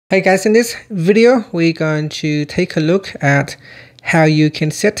Hey guys, in this video we're going to take a look at how you can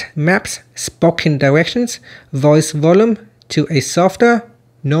set maps, spoken directions, voice volume to a softer,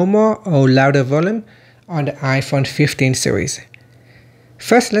 normal or louder volume on the iPhone 15 series.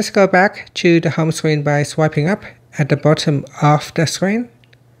 First, let's go back to the home screen by swiping up at the bottom of the screen.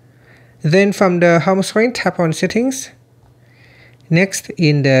 Then from the home screen, tap on Settings. Next,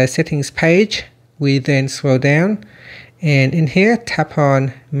 in the Settings page, we then scroll down and in here tap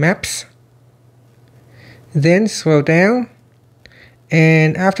on Maps. Then scroll down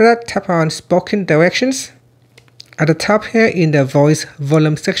and after that tap on Spoken Directions. At the top here in the Voice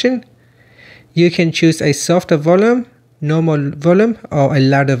Volume section, you can choose a softer volume, normal volume or a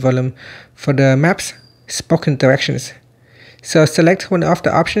louder volume for the maps spoken directions. So select one of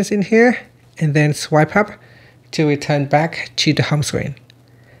the options in here and then swipe up to return back to the home screen.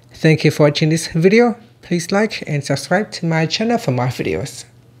 Thank you for watching this video. Please like and subscribe to my channel for more videos.